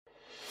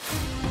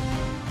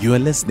You are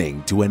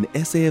listening to an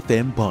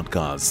SAFM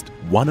podcast,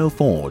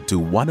 104 to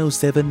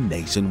 107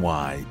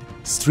 nationwide.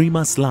 Stream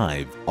us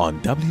live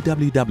on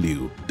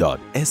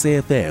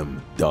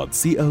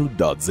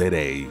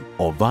www.safm.co.za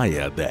or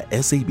via the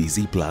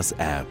SABC Plus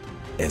app.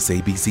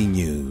 SABC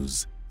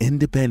News,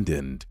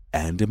 independent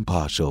and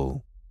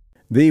impartial.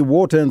 The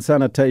Water and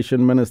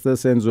Sanitation Minister,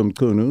 Senzo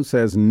Mchunu,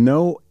 says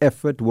no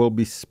effort will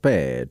be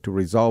spared to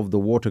resolve the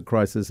water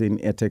crisis in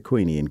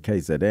eThekwini in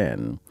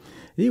KZN.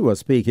 He was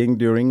speaking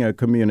during a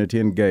community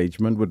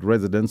engagement with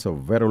residents of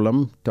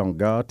Verulam,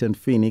 Tongaat and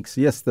Phoenix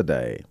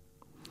yesterday.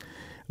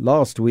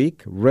 Last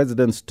week,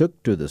 residents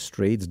took to the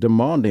streets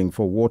demanding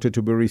for water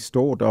to be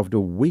restored after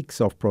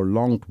weeks of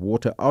prolonged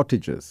water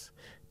outages.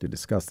 To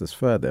discuss this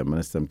further,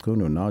 Minister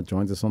Mchunu now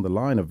joins us on the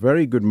line. A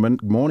very good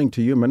morning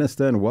to you,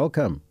 Minister, and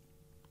welcome.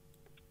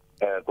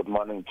 Good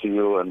morning to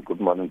you and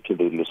good morning to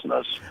the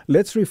listeners.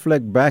 Let's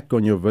reflect back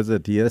on your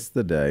visit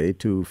yesterday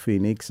to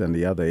Phoenix and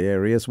the other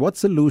areas. What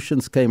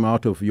solutions came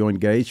out of your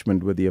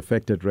engagement with the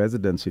affected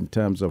residents in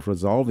terms of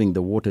resolving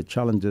the water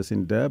challenges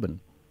in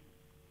Durban?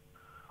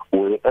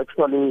 We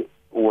actually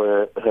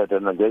had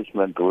an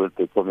engagement with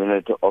the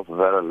community of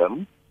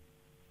Verulam.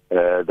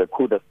 There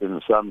could have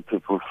been some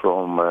people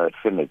from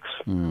Phoenix,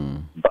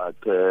 but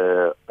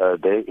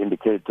they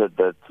indicated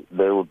that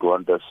they would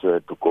want us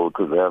to go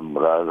to them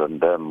rather than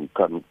them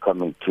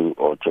coming to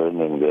or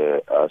joining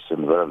us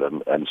in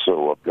Verulam, and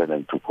so we're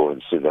planning to go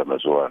and see them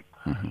as well.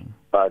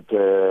 But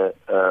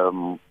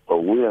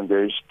we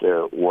engaged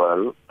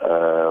well.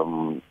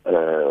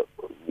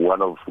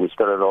 We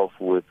started off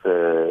with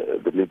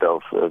the leader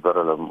of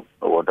Verulam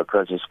Water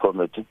Crisis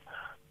Committee,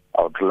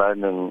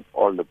 outlining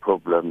all the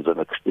problems and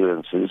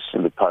experiences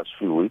in the past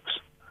few weeks,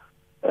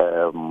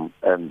 and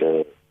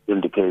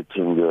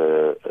indicating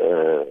their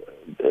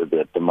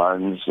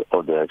demands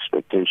or their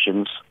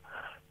expectations.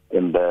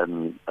 And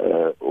then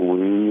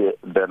we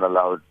then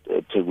allowed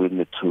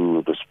eThekwini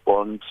to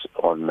respond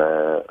on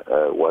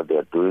what they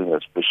are doing,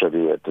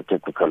 especially at the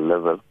technical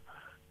level.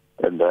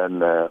 And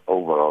then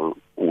overall,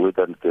 we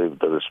then gave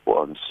the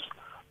response.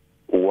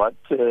 What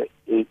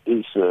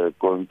is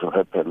going to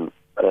happen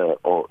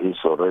or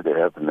is already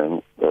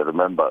happening.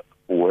 Remember,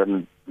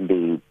 when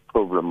the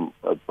problem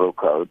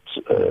broke out,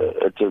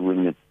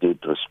 eThekwini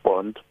did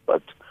respond,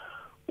 but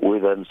we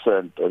then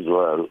sent as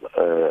well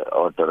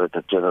our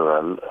Director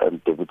General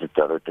and Deputy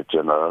Director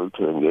General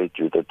to engage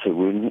with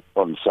eThekwini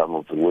on some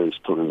of the ways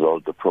to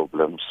resolve the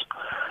problems.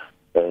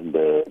 And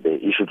they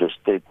issued a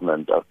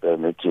statement after a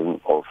meeting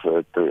of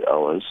 3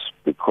 hours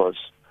because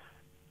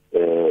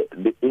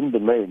in the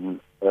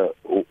main,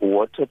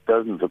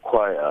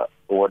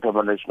 water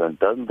management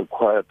doesn't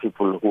require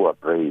people who are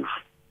brave.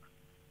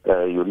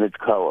 You need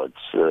cowards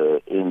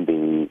in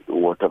the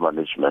water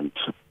management.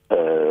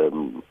 A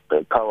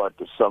coward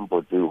is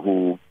somebody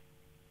who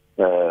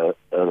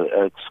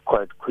acts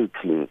quite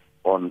quickly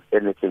on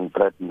anything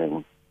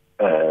threatening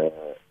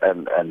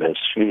and has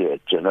fear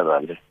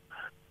generally.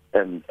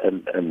 And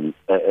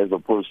as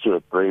opposed to a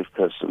brave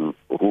person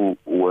who,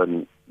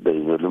 when there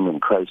is a looming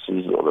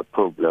crisis or a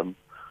problem,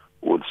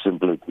 would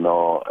simply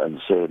ignore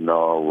and say,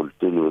 no, we'll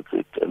deal with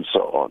it, and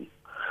so on.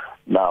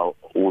 Now,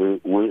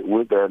 we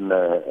then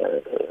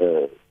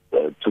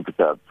took it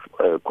up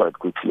quite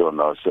quickly on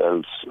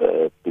ourselves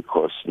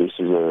because this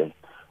is a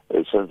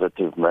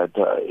sensitive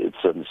matter.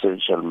 It's an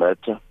essential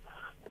matter.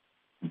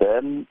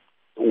 Then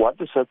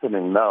what is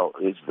happening now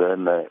is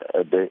then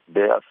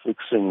they are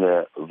fixing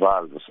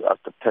valves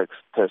after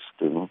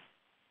testing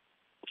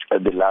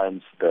the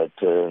lines that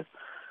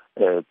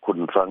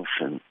couldn't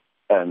function.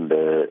 And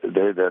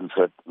they then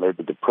said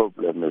maybe the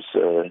problem is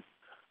the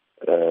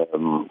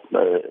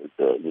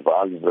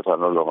valves that are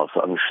no longer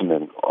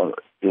functioning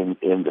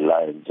in the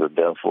lines, and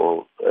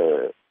therefore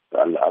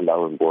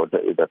allowing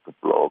water either to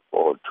block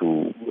or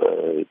to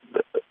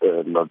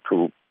not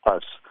to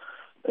pass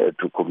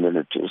to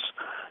communities.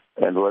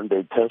 And when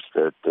they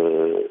tested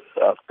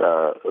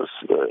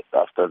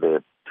after they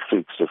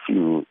fixed a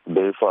few,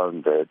 they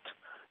found that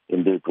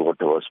indeed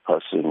water was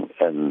passing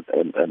and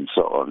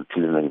so on,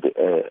 cleaning the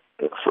air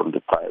from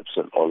the pipes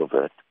and all of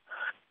that.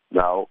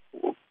 Now,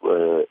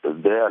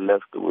 they are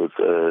left with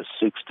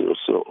 60 or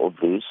so of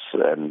this,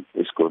 and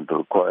it's going to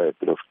require a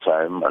bit of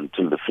time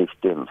until the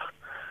 15th.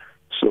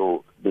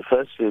 So the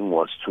first thing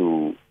was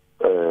to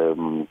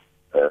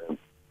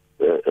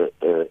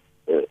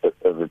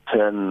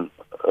return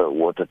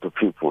water to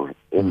people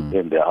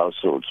in their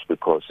households,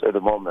 because at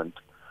the moment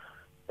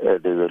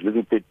there's a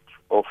little bit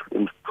of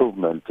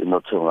improvement in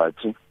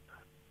Tongaat.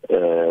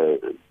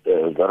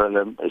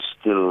 Verulam is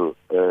still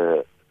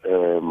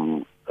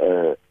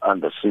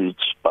under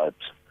siege, but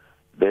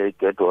they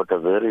get water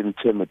very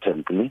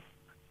intermittently,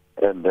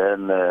 and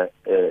then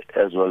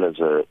as well as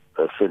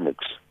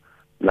Phoenix.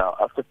 Now,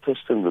 after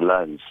testing the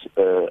lines,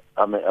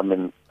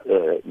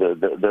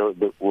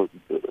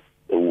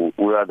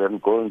 we are then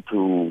going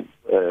to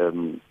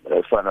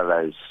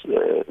finalize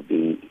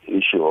the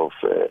issue of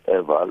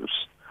air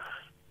valves,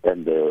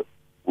 and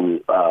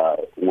we are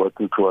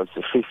working towards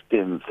the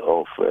 15th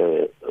of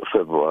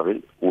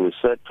February. We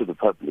said to the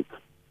public,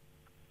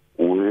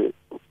 we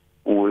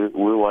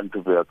we want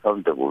to be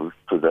accountable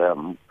to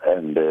them,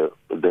 and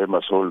they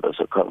must hold us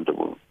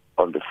accountable.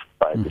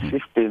 By the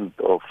 15th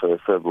of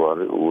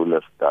February, we will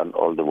have done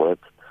all the work.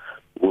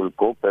 We'll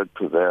go back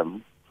to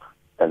them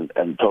and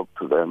talk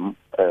to them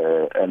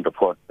and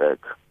report back.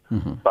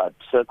 But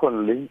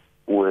secondly,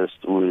 there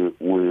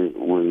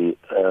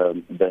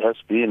has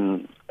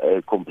been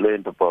a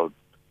complaint about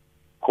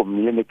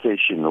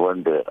communication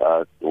when there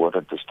are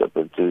water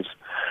disturbances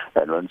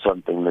and when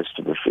something needs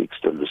to be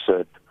fixed. And we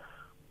said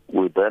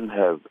we then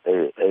have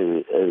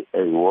a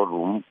war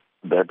room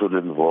that will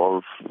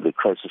involve the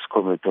crisis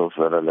committee of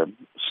Verulam,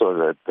 so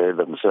that they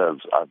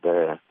themselves are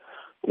there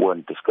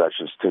when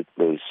discussions take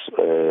place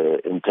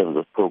in terms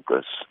of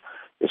progress.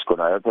 It's going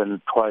to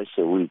happen twice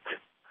a week,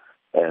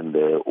 and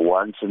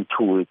once in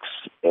 2 weeks,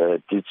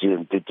 DG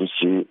and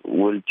DDG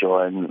will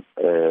join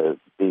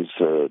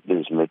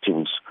these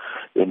meetings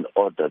in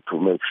order to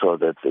make sure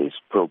that there is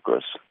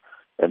progress,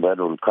 and then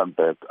we'll come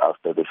back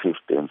after the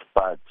 15th.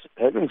 But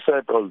having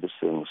said all these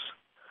things,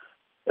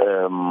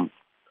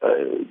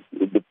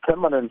 the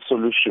permanent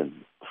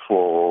solution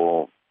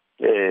for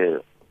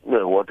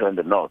water in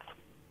the north,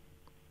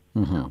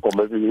 or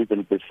maybe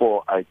even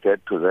before I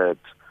get to that,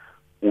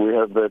 we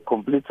have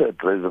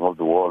completed raising of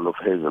the wall of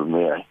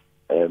Hazelmere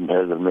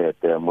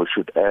Dam. We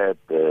should add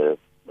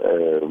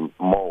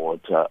more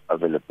water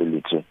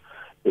availability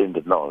in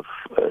the north,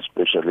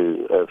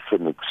 especially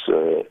Phoenix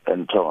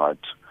and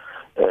Tongaat,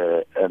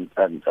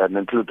 and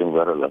including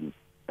Verulam.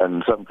 And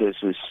in some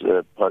cases,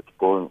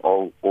 going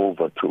all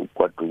over to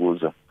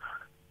KwaDukuza.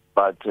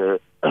 But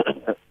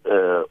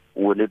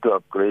we need to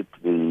upgrade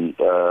the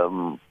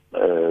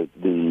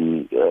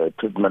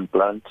treatment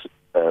plant.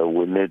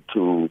 We need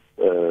to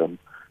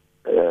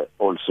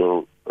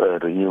also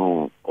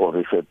renew or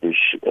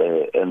refurbish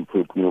and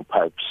put new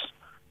pipes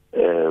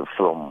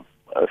from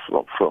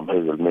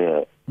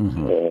Hazelmere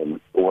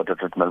water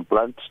treatment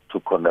plant to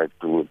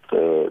connect with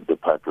the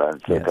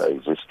pipelines that are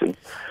existing.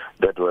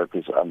 That work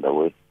is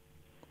underway.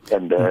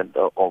 And then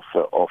of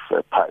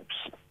pipes.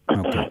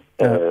 Okay.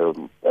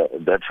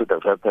 That should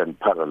have happened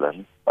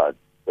parallel, but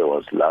there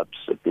was lapse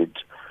a bit,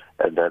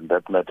 and then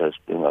that matter is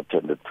being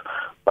attended.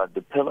 But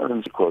the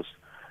permanence, because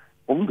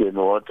Umgeni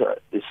water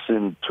is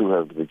seen to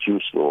have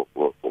reduced, or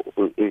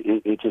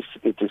it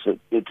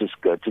is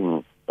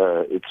getting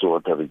its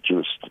water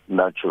reduced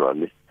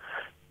naturally,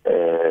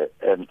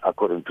 and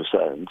according to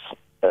science,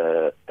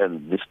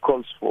 and this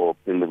calls for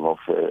building of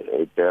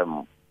a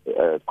dam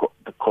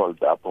called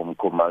Apom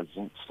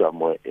Komazi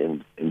somewhere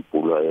in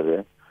Pulo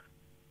area.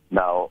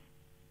 Now,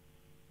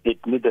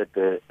 it needed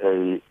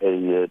an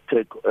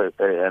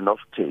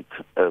offtake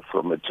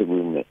from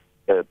eThekwini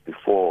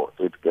before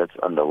it gets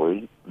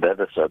underway. That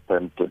has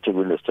happened.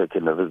 eThekwini has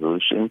taken a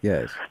resolution.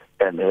 Yes.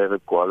 And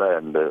Eric Kuala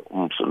and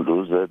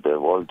Msunduze, they've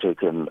all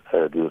taken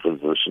the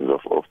resolutions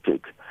of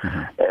offtake.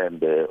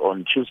 And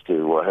on Tuesday,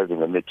 we're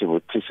having a meeting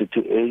with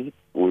TCTA,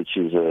 which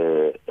is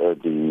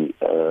the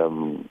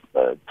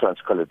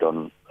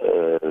Trans-Caledon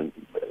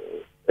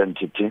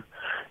entity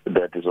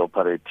that is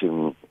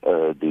operating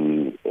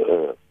the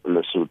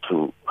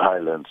Lesotho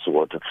Highlands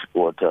water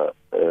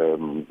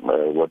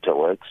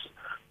works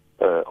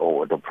or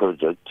water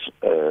project,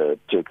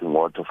 taking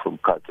water from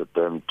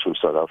KZN to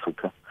South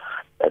Africa.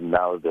 And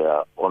now they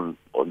are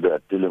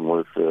dealing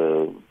with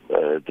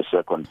the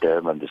second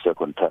dam and the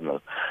second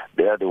tunnel.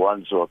 They are the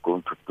ones who are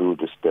going to do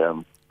this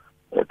dam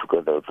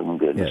together with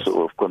Umgeni. Yes.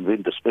 So we've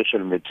convened a special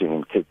meeting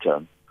in Cape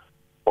Town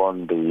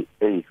on the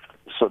 8th,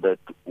 so that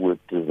we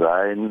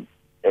design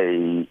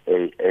a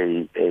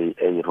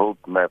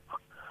roadmap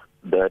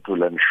that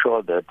will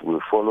ensure that we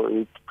follow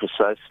it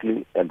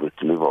precisely and we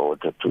deliver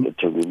water to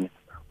eThekwini,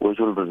 which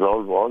will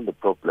resolve all the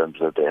problems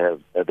that they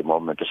have at the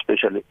moment,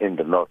 especially in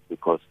the north,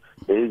 because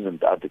there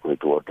isn't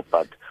adequate water.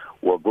 But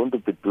we're going to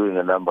be doing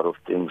a number of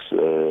things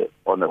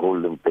on a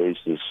holding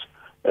basis,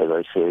 as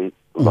I say,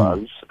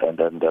 valves, and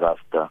then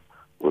thereafter.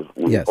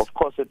 Yes. Of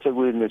course,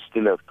 eThekwini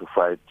still have to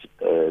fight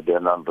their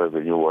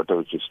non-revenue water,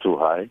 which is too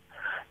high,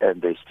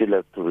 and they still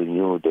have to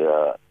renew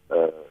their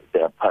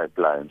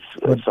pipelines.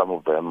 Some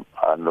of them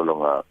are no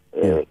longer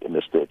in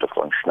a state of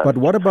functionality. But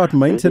what about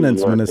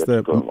maintenance,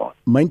 Minister?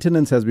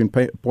 Maintenance has been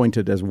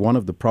pointed as one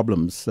of the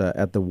problems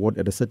at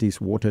the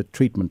city's water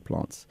treatment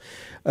plants.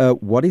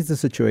 What is the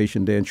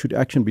situation there, and should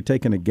action be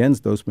taken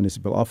against those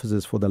municipal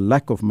officers for the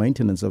lack of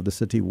maintenance of the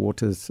city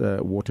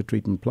water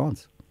treatment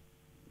plants?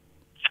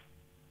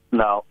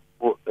 Now,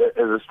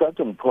 as a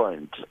starting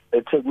point,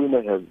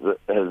 eThekwini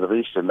has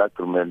reached an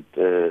agreement,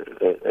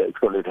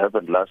 actually it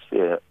happened last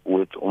year,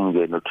 with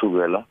Umgeni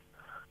Tugela,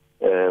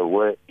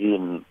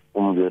 wherein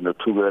Umgeni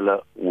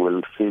Tugela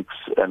will fix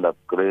and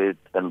upgrade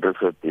and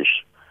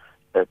refurbish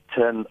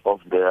 10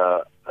 of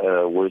their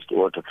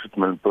wastewater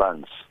treatment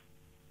plants,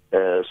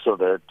 so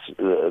that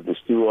the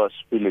sewer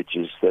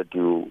spillages that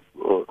you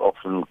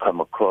often come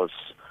across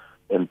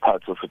in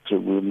parts of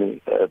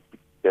eThekwini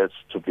gets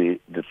to be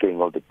the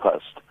thing of the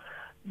past.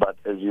 But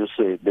as you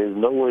say, there's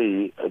no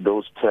way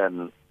those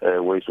 10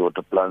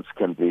 wastewater plants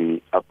can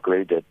be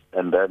upgraded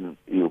and then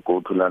you go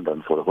to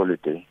London for a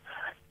holiday.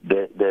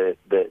 The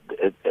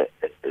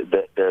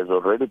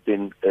already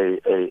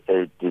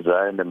been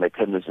designed a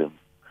mechanism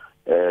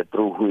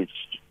through which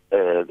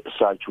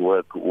such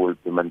work will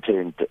be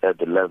maintained at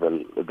the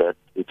level that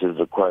it is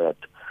required.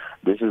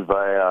 This is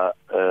via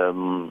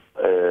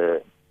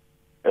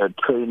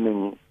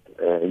training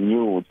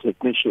new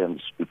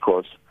technicians,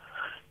 because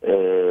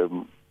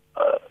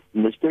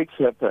mistakes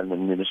happen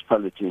in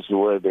municipalities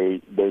where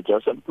they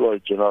just employ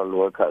general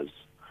workers,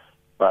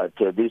 but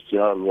these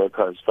general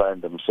workers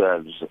find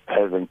themselves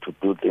having to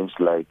do things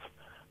like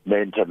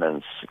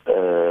maintenance,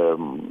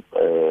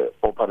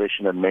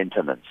 operation and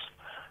maintenance.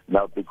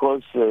 Now,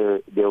 because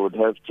they would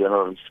have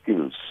general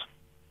skills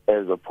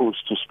as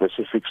opposed to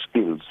specific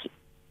skills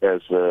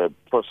as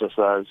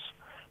processors,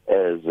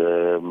 as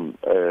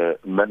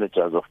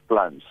managers of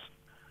plants,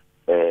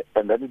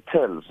 and then it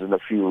tells in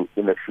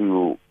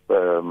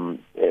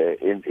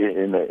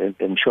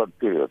short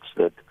periods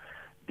that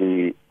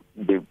the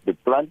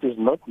plant is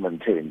not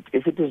maintained.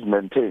 If it is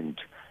maintained,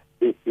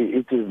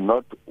 it is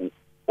not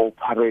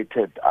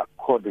operated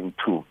according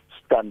to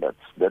standards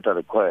that are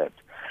required,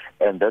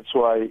 and that's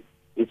why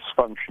its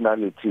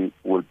functionality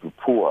will be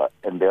poor,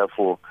 and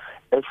therefore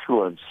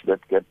effluents that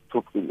gets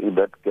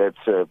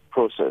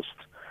processed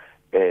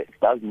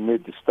doesn't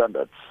meet the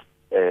standards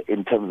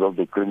in terms of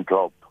the green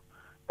drop,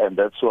 and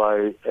that's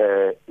why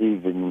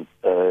even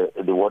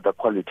the water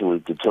quality will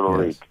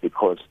deteriorate,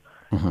 because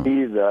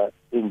either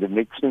in the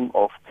mixing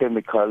of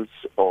chemicals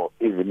or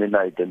even in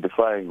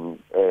identifying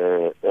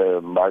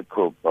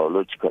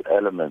microbiological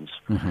elements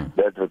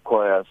that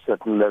require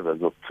certain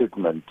levels of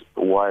treatment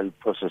while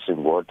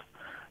processing water,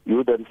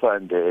 you then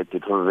find a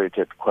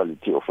deteriorated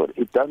quality of it.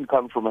 It doesn't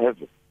come from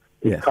heaven.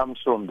 It comes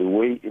from the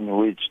way in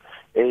which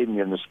a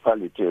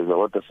municipality, the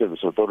water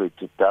service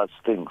authority, does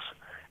things,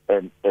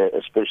 and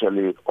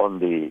especially on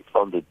the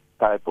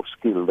type of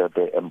skill that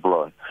they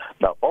employ.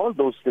 Now, all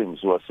those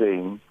things we're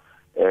saying,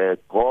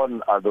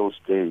 gone are those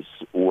days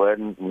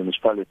when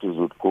municipalities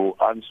would go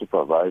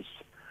unsupervised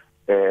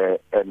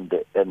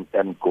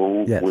and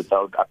go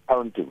without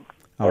accounting.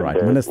 All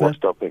right, Minister.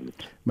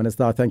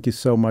 Minister, thank you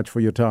so much for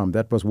your time.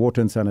 That was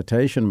Water and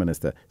Sanitation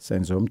Minister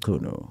Senzo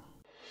Mchunu.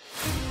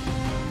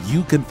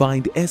 You can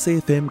find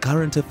SAFM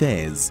Current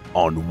Affairs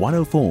on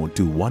 104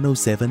 to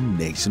 107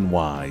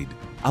 nationwide.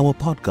 Our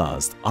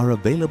podcasts are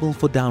available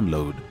for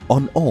download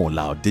on all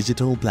our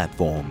digital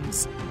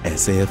platforms.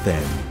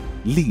 SAFM,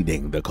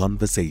 leading the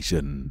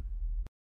conversation.